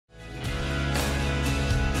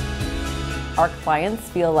Our clients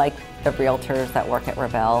feel like the realtors that work at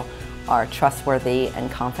Rebelle are trustworthy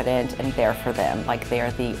and confident and there for them, like they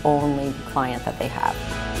are the only client that they have.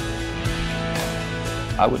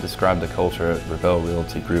 I would describe the culture at Rebelle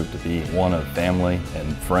Realty Group to be one of family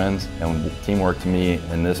and friends, and teamwork to me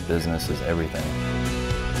in this business is everything.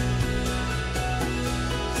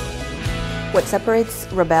 What separates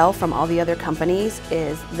Rebelle from all the other companies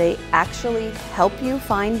is they actually help you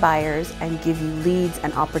find buyers and give you leads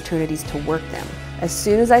and opportunities to work them. As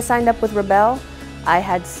soon as I signed up with Rebelle, I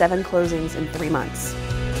had 7 closings in 3 months.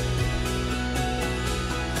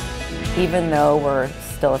 Even though we're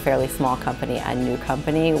still a fairly small company and new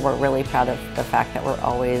company, we're really proud of the fact that we're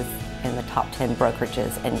always in the top 10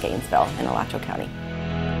 brokerages in Gainesville in Alachua County.